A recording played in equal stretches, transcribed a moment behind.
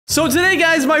So today,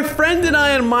 guys, my friend and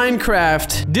I in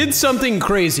Minecraft did something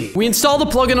crazy. We installed a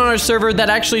plugin on our server that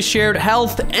actually shared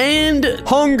health and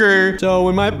hunger. So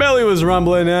when my belly was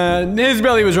rumbling, his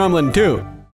belly was rumbling too.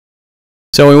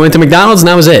 So we went to McDonald's and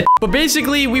that was it. But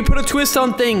basically, we put a twist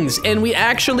on things, and we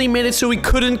actually made it so we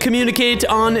couldn't communicate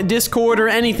on Discord or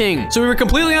anything. So we were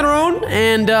completely on our own,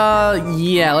 and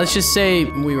yeah, let's just say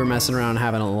we were messing around and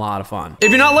having a lot of fun.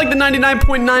 If you're not like the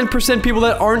 99.9% people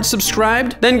that aren't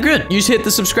subscribed, then good, you just hit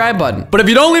the subscribe button. But if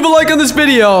you don't leave a like on this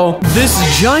video,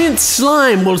 this giant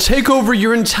slime will take over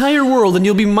your entire world, and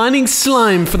you'll be mining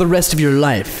slime for the rest of your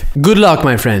life. Good luck,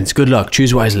 my friends, good luck,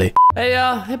 choose wisely. Hey,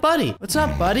 hey buddy, what's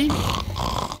up, buddy?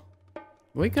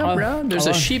 Wake up, bro. There's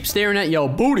a sheep staring at your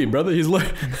booty, brother. He's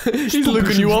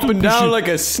looking you up and down like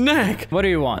a snack. What do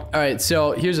you want? All right,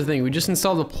 so here's the thing. We just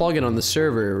installed a plugin on the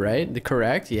server, right?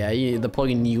 Correct? Yeah, the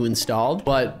plugin you installed.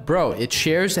 But, bro, it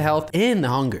shares the health and the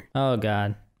hunger. Oh,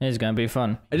 God. It's gonna be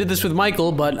fun. I did this with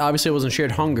Michael, but obviously it wasn't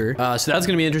shared hunger. So that's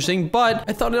gonna be interesting. But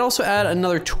I thought I'd also add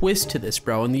another twist to this,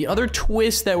 bro. And the other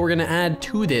twist that we're gonna add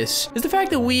to this is the fact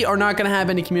that we are not gonna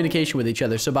have any communication with each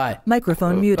other. So bye.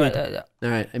 Microphone muted. All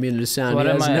right, I muted the sound. What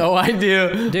He has no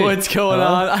idea what's going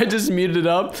on. I just muted it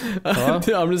up. I'm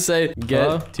gonna say,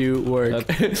 get to work.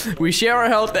 We share our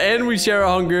health and we share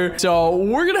our hunger. So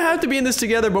we're gonna have to be in this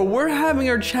together, but we're having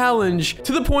our challenge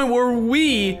to the point where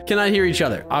we cannot hear each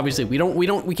other. Obviously,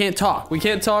 we can't talk. We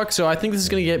can't talk, so I think this is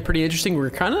gonna get pretty interesting.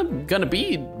 We're kind of gonna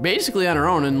be basically on our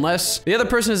own unless the other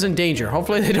person is in danger.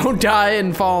 Hopefully they don't die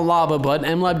and fall in lava, but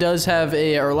MLab does have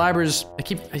or Labbers, I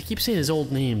keep saying his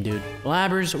old name, dude.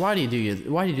 Labbers, why do you do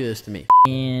this to me?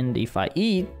 And if I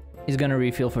eat, he's gonna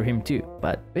refill for him too.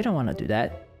 But we don't wanna do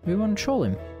that. We wanna troll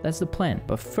him. That's the plan.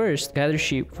 But first, gather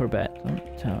sheep for bed.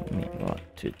 Don't tell me what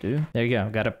to do. There you go.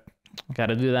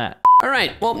 Gotta do that. All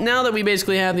right, well, now that we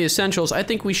basically have the essentials, I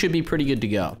think we should be pretty good to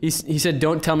go. He said,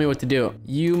 don't tell me what to do.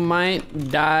 You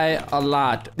might die a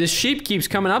lot. This sheep keeps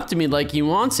coming up to me like he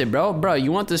wants it, bro. Bro,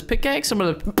 you want this pickaxe? I'm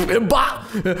gonna... Bah!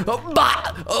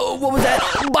 Bah! Oh, what was that?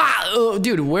 Bah! Oh,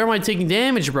 dude, where am I taking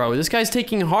damage, bro? This guy's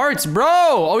taking hearts, bro!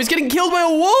 Oh, he's getting killed by a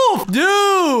wolf!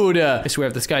 Dude! I swear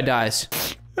if this guy dies...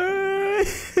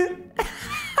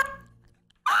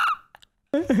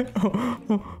 All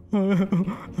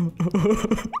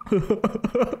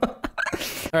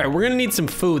right, we're gonna need some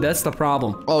food. That's the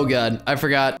problem. Oh God, I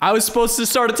forgot. I was supposed to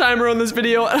start a timer on this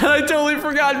video and I totally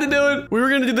forgot to do it. We were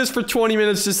gonna do this for 20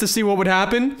 minutes just to see what would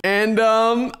happen. And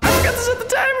I forgot to set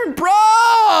the timer.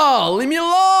 Bro, leave me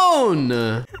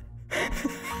alone.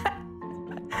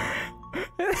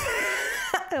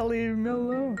 Leave me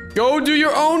alone. Go do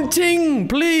your own thing,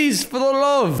 please, for the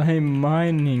love. I'm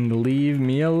mining. Leave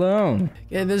me alone.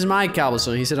 Yeah, this is my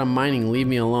cobblestone. He said I'm mining. Leave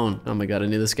me alone. Oh my God, I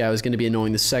knew this guy was gonna be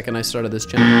annoying the second I started this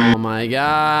channel. Oh my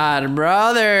God,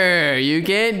 brother, you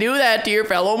can't do that to your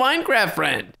fellow Minecraft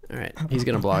friend. All right, he's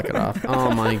gonna block it off.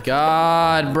 Oh my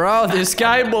God, bro, this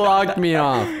guy blocked me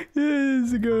off.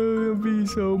 He's gonna be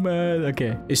so mad.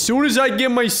 Okay. As soon as I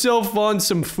get myself on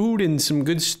some food and some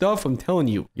good stuff, I'm telling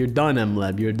you, you're done,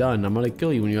 MLab. You're done. I'm gonna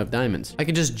kill you when you have diamonds. I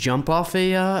could just jump off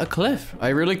a cliff. I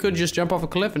really could just jump off a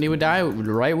cliff and he would die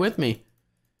right with me.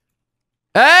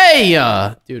 Hey!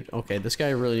 Dude, okay, this guy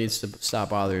really needs to stop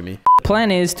bothering me.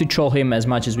 Plan is to troll him as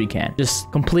much as we can.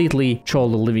 Just completely troll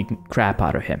the living crap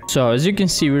out of him. So as you can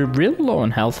see, we're really low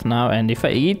on health now, and if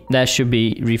I eat, that should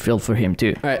be refilled for him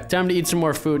too. All right, time to eat some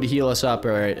more food to heal us up.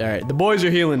 All right. The boys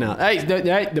are healing now. Hey,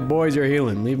 the boys are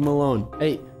healing. Leave them alone.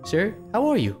 Hey, sir, how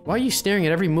are you? Why are you staring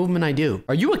at every movement I do?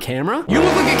 Are you a camera? You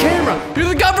look like a camera. You're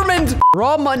the government.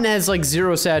 Raw mutton has like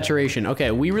 0 saturation.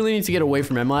 Okay, we really need to get away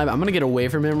from MLab. I'm gonna get away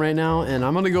from him right now, and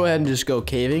I'm gonna go ahead and just go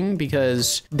caving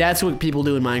because that's what people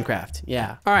do in Minecraft.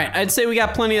 Yeah. All right, I'd say we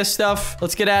got plenty of stuff.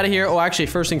 Let's get out of here. Oh, actually,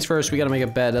 first things first, we gotta make a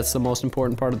bed. That's the most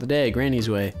important part of the day. Granny's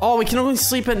way. Oh, we can only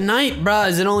sleep at night, bruh.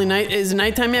 Is it only night? Is it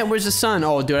nighttime yet? Where's the sun?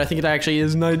 Oh, dude, I think it actually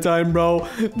is nighttime, bro.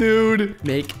 Dude,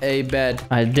 make a bed.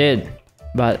 I did.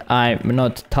 But I'm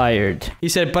not tired. He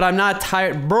said, but I'm not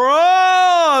tired.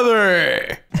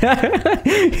 Brother!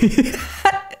 He's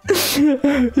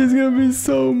gonna be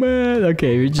so mad.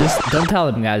 Okay, we just don't tell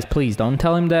him, guys. Please don't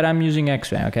tell him that I'm using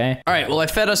X-ray, okay? All right, well, I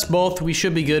fed us both. We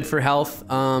should be good for health.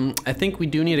 I think we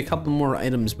do need a couple more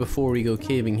items before we go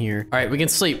caving here. All right, we can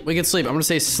sleep. We can sleep. I'm gonna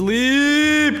say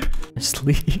sleep.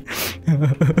 Sleep.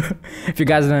 If you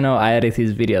guys don't know, I edit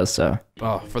these videos, so.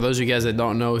 Oh, for those of you guys that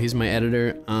don't know, he's my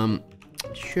editor.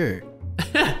 Sure.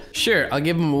 Sure, I'll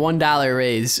give him a $1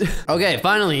 raise. Okay,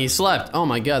 finally, he slept. Oh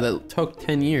my god, that took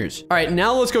 10 years. All right,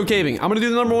 now let's go caving. I'm gonna do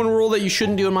the #1 rule that you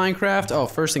shouldn't do in Minecraft. Oh,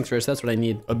 first things first, that's what I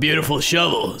need. A beautiful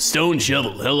shovel, stone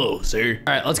shovel. Hello, sir.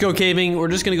 All right, let's go caving. We're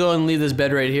just gonna go and leave this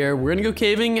bed right here. We're gonna go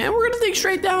caving, and we're gonna dig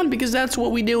straight down because that's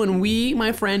what we do, and we,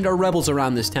 my friend, are rebels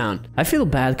around this town. I feel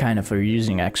bad kind of for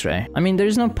using X-ray. I mean,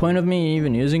 there's no point of me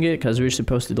even using it because we're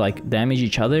supposed to like damage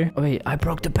each other. Oh, wait, I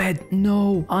broke the bed.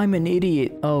 No, I'm an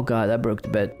idiot. Oh god, I broke the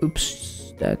bed.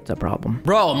 Oops, that's a problem.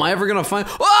 Bro, am I ever gonna find?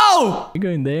 Oh! You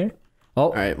going there? Oh.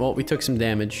 All right, well, we took some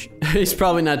damage. He's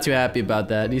probably not too happy about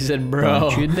that. He said, bro.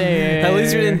 Don't you dare. At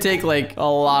least we didn't take, like, a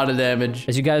lot of damage.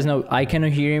 As you guys know, I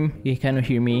cannot hear him. He cannot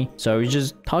hear me. So we're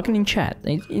just talking in chat.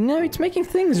 You know, it's making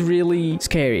things really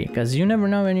scary because you never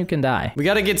know when you can die. We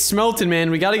gotta get smelting, man.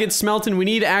 We gotta get smelting. We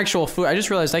need actual food. I just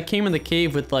realized I came in the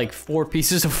cave with, like, 4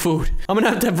 pieces of food. I'm gonna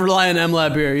have to rely on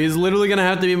MLab here. He's literally gonna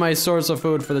have to be my source of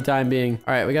food for the time being.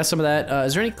 All right, we got some of that.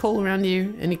 Is there any coal around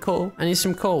here? Any coal? I need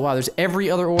some coal. Wow, there's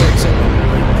every other ore except...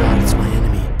 It's my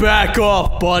enemy. Back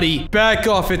off, buddy. Back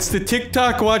off. It's the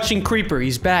TikTok watching creeper.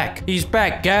 He's back. He's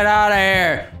back. Get out of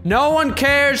here. No one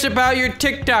cares about your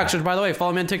TikToks. Which, by the way,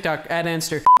 follow me on TikTok at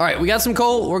Antster. All right, we got some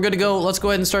coal. We're good to go. Let's go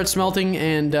ahead and start smelting.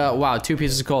 And wow, 2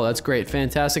 pieces of coal. That's great.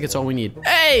 Fantastic. It's all we need.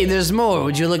 Hey, there's more.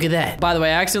 Would you look at that? By the way,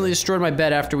 I accidentally destroyed my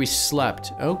bed after we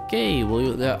slept. Okay,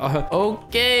 well,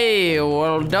 okay,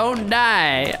 well, don't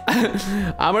die.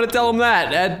 I'm gonna tell him that.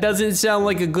 That doesn't sound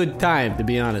like a good time, to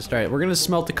be honest. All right, we're gonna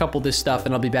smelt a couple of this stuff,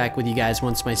 and I'll be back with you guys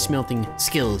once my smelting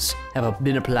skills have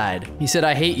been applied. He said,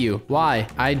 I hate you. Why?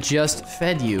 I just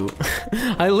fed you.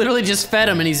 I literally just fed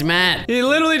him and he's mad. He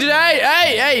literally just,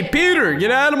 hey, Peter,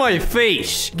 get out of my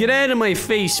face. Get out of my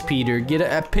face, Peter.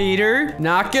 Peter,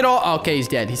 knock it off. Okay, he's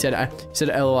dead. He said,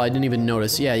 LOL, I didn't even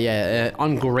notice. Yeah,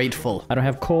 ungrateful. I don't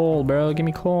have coal, bro. Give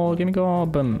me coal, give me coal.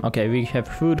 Boom. Okay, we have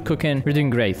food cooking. We're doing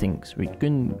great things. We're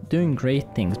doing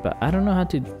great things, but I don't know how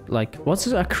to, like, what's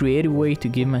a creative way to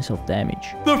give myself damage?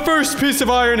 The first piece of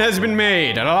iron has been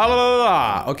made. La, la, la,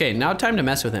 la. Okay, now time to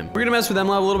mess with him. We're gonna mess with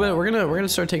MLab a little bit. We're gonna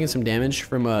start taking some damage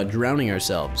from drowning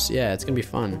ourselves. Yeah, it's gonna be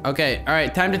fun. Okay, all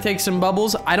right, time to take some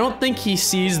bubbles. I don't think he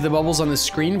sees the bubbles on the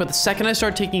screen, but the second I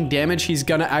start taking damage, he's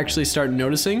gonna actually start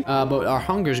noticing. But our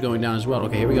hunger's going down as well.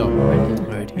 Okay, here we go. All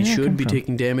right, he should be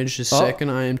taking damage the second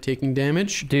I am taking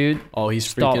damage. Dude. Oh,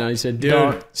 he's freaking out. He said,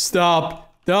 dude, stop.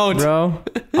 Don't. Bro,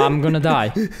 I'm gonna die.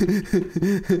 He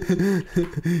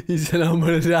said, I'm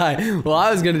gonna die. Well,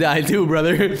 I was gonna die too,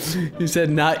 brother. He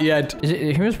said, not yet.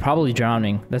 He was probably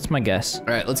drowning. That's my guess. All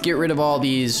right, let's get rid of all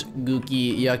these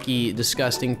gooky, yucky,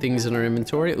 disgusting things in our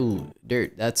inventory. Ooh,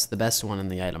 dirt. That's the best one in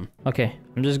the item. Okay,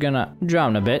 I'm just gonna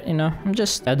drown a bit, you know? I'm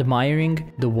just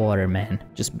admiring the water, man.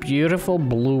 Just beautiful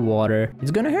blue water.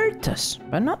 It's gonna hurt us,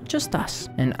 but not just us.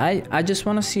 And I just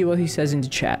wanna see what he says in the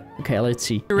chat. Okay, let's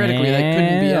see. Theoretically, that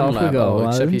couldn't be MLab,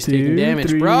 except he's taking damage.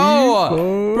 3, Bro!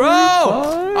 4, Bro!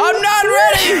 5. I'm not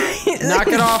ready! Knock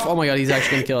it off. Oh my god, he's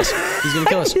actually gonna kill us. He's gonna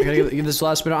kill us. I gotta get this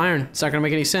last bit of iron. It's not gonna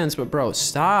make any sense, but bro,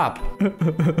 stop.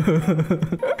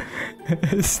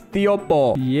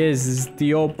 Stiopo. Yes,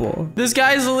 Stiopo. This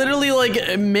guy's literally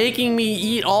like making me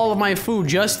eat all of my food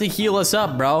just to heal us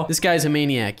up, bro. This guy's a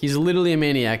maniac. He's literally a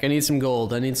maniac. I need some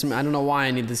gold. I don't know why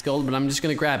I need this gold, but I'm just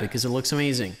gonna grab it because it looks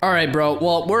amazing. All right, bro.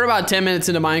 Well, we're about 10 minutes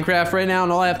into Minecraft right now,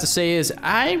 and all I have to say is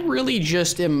I really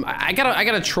just am. I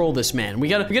gotta troll this man. We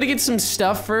gotta get some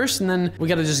stuff first, and then we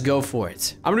gotta just go for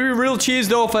it. I'm gonna be real cheese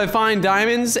though if I find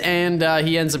diamonds and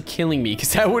he ends up killing me,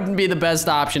 because that wouldn't be the best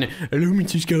option. Hello,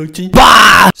 Mr. Skeleton.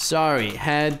 Bah! Sorry,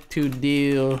 had to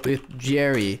deal with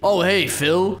Jerry. Oh, hey,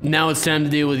 Phil. Now it's time to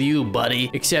deal with you, buddy.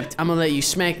 Except I'm gonna let you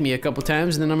smack me a couple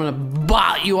times, and then I'm gonna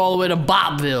bot you all the way to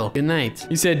Botville. Good night.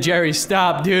 He said, Jerry,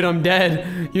 stop, dude. I'm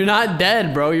dead. You're not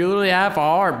dead, bro. You're literally half a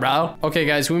heart, bro. Okay,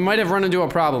 guys, we might have run into a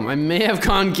problem. I may have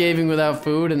gone caving without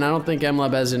food, and I don't think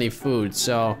MLab has any food,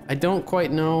 so I don't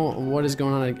quite know what is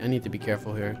going on. I need to be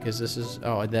careful here, because this is,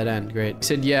 oh, a dead end. Great. He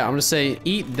said, yeah, I'm gonna say,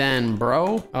 eat then,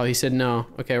 bro. Oh, he said no.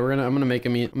 Okay, I'm gonna make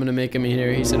him eat. I'm gonna make him eat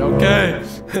here. He said, okay,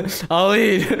 I'll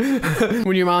eat.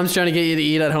 When your mom's trying to get you to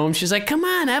eat at home, she's like, come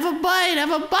on, have a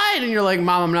bite. And you're like,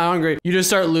 Mom, I'm not hungry. You just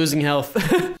start losing health.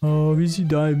 Oh, we see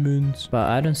diamonds. But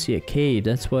I don't see a cave.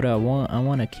 That's what I want. I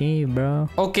want a cave, bro.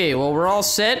 Okay, well, we're all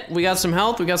set. We got some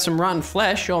health. We got some rotten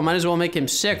flesh. Oh, might as well make him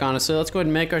sick, honestly. Let's go ahead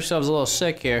and make ourselves a little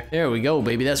sick here. There we go,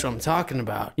 baby. That's what I'm talking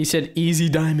about. He said easy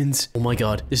diamonds. Oh my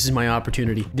god. This is my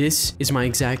opportunity. This is my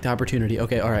exact opportunity.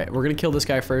 Okay, all right. We're gonna kill this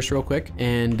guy first real quick.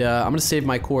 And I'm gonna save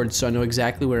my cords so I know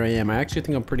exactly where I am. I actually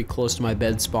think I'm pretty close to my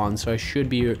bed spawn, so I should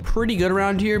be pretty good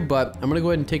around here, but I'm gonna go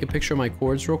ahead and take a picture of my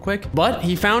cords real quick. But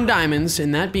he found diamonds,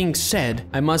 and that being said,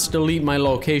 I must delete my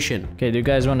location. Okay, do you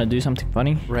guys want to do something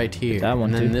funny? Right here. That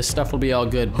one, and then this stuff will be all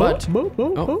good. But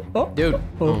dude,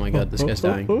 oh my god, this guy's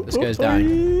dying. This guy's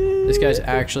dying. This guy's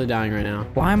actually dying right now.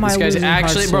 Why am I This guy's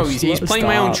actually, bro, so he's playing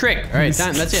my own trick. All right,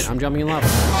 done. That's it. I'm jumping in lava.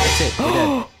 That's it. You're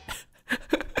dead.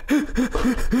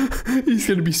 He's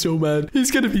gonna be so mad.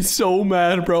 He's gonna be so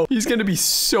mad, bro. He's gonna be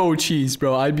so cheesed,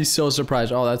 bro. I'd be so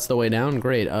surprised. Oh, that's the way down?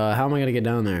 Great. How am I gonna get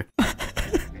down there?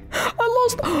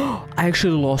 I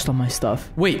actually lost all my stuff.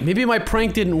 Wait, maybe my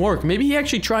prank didn't work. Maybe he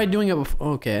actually tried doing it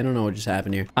before. Okay, I don't know what just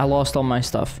happened here. I lost all my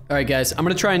stuff. All right, guys, I'm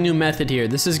gonna try a new method here.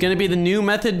 This is gonna be the new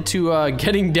method to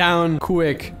getting down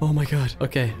quick. Oh my god.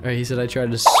 Okay, all right, he said I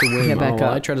tried to swim. Get back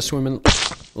up. I tried to swim in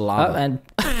lava. And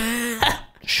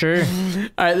sure.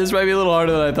 All right, this might be a little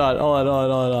harder than I thought. Hold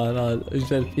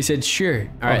on. He said sure.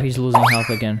 All right. Oh, he's losing health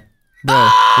again. Bro,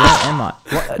 where am I?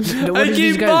 What I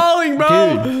keep falling,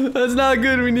 bro. Dude. That's not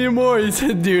good. We need more. He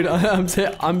said, dude,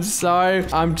 I'm sorry.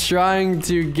 I'm trying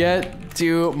to get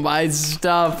to my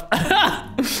stuff.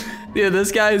 Dude,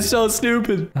 this guy is so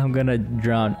stupid. I'm gonna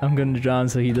drown. I'm gonna drown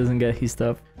so he doesn't get his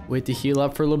stuff. Wait to heal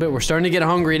up for a little bit. We're starting to get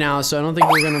hungry now, so I don't think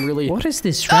we're gonna really... What is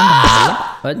this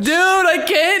random? Dude, I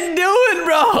can't do it,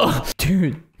 bro.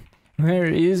 Dude. Where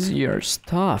is your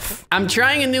stuff? I'm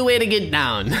trying a new way to get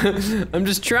down. I'm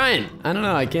just trying. I don't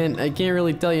know. I can't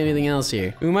really tell you anything else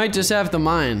here. We might just have to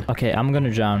mine. Okay, I'm gonna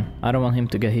drown. I don't want him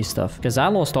to get his stuff because I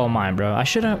lost all mine, bro. I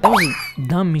should have. That was a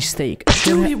dumb mistake.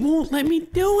 Dude, it won't let me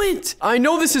do it. I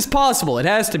know this is possible. It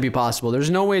has to be possible.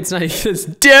 There's no way it's not.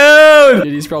 Dude,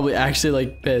 he's probably actually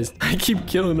like pissed. I keep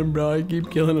killing him, bro. I keep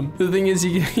killing him. The thing is,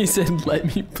 he said,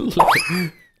 "Let me play."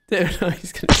 Dude, no,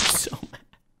 he's gonna be so mad.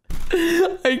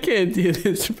 I can't do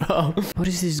this, bro. What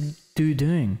is this dude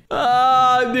doing?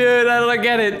 Oh, dude, I don't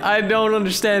get it. I don't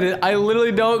understand it. I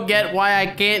literally don't get why I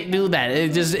can't do that.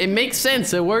 It makes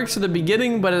sense. It works at the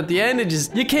beginning, but at the end,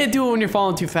 you can't do it when you're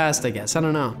falling too fast, I guess. I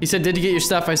don't know. He said, did you get your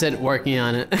stuff? I said, working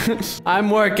on it. I'm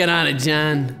working on it,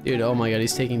 John. Dude, oh my god,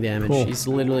 he's taking damage. Cool. He's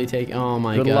literally taking, oh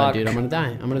my god, luck. Dude, I'm gonna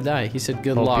die. I'm gonna die. He said,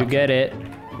 good luck. Hope you get it.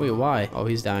 Wait, why? Oh,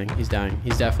 he's dying. He's dying.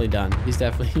 He's definitely done. He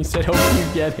said, hope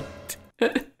you get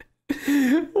it.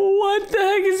 What the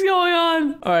heck is going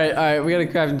on? All right, we got a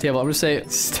crafting table. I'm gonna say,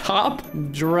 stop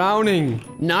drowning.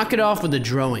 Knock it off with the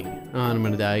drawing. Oh, I'm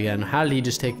gonna die again. How did he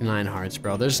just take 9 hearts,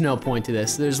 bro? There's no point to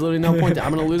this. There's literally no point to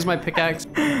I'm gonna lose my pickaxe.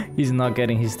 He's not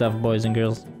getting his stuff, boys and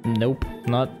girls. Nope,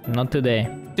 not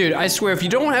today. Dude, I swear, if you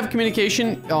don't have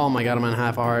communication... Oh my god, I'm on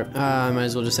half a heart. I might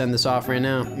as well just end this off right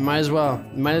now. Might as well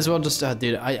just...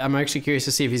 dude, I'm actually curious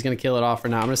to see if he's gonna kill it off or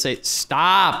not. I'm gonna say,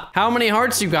 stop! How many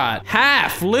hearts you got?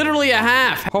 Half! Literally a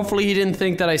half! Hopefully he didn't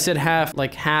think that I said half,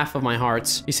 like half of my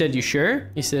hearts. He said, you sure?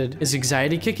 He said, is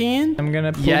anxiety kicking in? I'm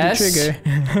gonna pull the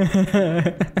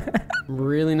trigger.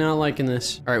 Really not liking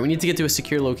this. All right, we need to get to a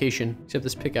secure location. Except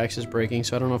this pickaxe is breaking,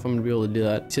 so I don't know if I'm gonna be able to do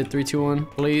that. He said 3, 2, 1.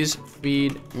 Please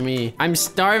feed me. I'm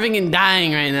starving and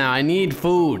dying right now. I need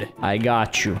food. I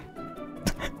got you.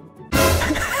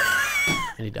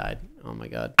 And he died. Oh my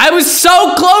god. I was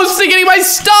so close to getting my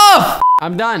stuff!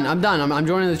 I'm done. I'm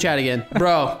joining the chat again.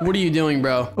 Bro, what are you doing,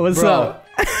 bro? What's up?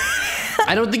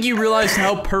 I don't think you realized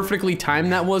how perfectly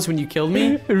timed that was when you killed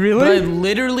me. Really? But I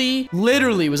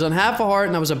literally was on half a heart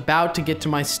and I was about to get to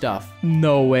my stuff.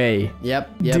 No way.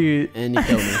 Yep. Dude. And you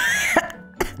killed me.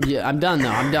 Yeah, I'm done though.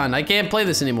 I'm done. I can't play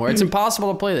this anymore. It's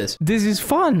impossible to play this. This is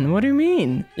fun. What do you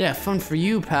mean? Yeah, fun for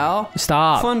you, pal.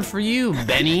 Stop. Fun for you,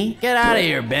 Benny. Get out of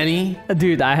here, Benny.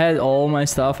 Dude, I had all my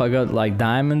stuff. I got like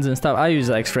diamonds and stuff. I use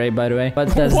X-ray, by the way.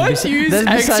 But that's What? You use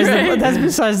X-ray? That's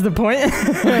besides the point.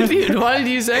 Dude, why did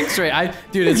you use X-ray?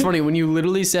 Dude, it's funny. When you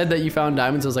literally said that you found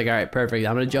diamonds, I was like, all right, perfect.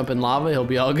 I'm gonna jump in lava. He'll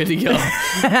be all good to go.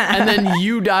 And then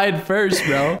you died first,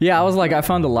 bro. Yeah, I was like, I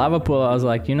found the lava pool. I was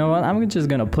like, you know what? I'm just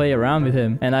gonna play around with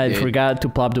him. And I forgot to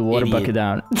plop the water bucket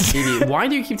down. Idiot. Why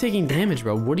do you keep taking damage,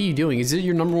 bro? What are you doing? Is it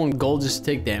your #1 goal just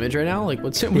to take damage right now? Like,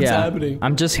 what's happening?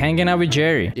 I'm just hanging out with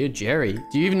Jerry. Dude, Jerry.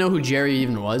 Do you even know who Jerry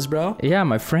even was, bro? Yeah,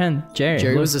 my friend, Jerry.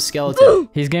 Jerry was a skeleton.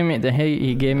 He gave me a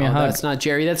hug. That's not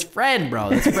Jerry. That's Fred, bro.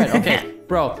 That's Fred. Okay.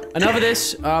 Bro, enough of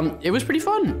this. It was pretty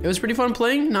fun. It was pretty fun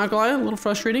playing, not gonna lie, a little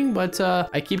frustrating, but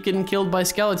I keep getting killed by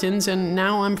skeletons, and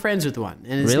now I'm friends with one.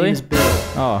 And his name's Bill.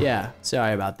 Oh. Yeah,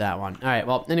 sorry about that one. All right,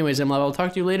 well, anyways, I'll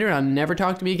talk to you later. Never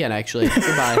talk to me again, actually.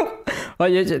 Goodbye. Oh,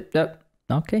 yeah,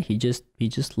 okay, he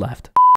just left.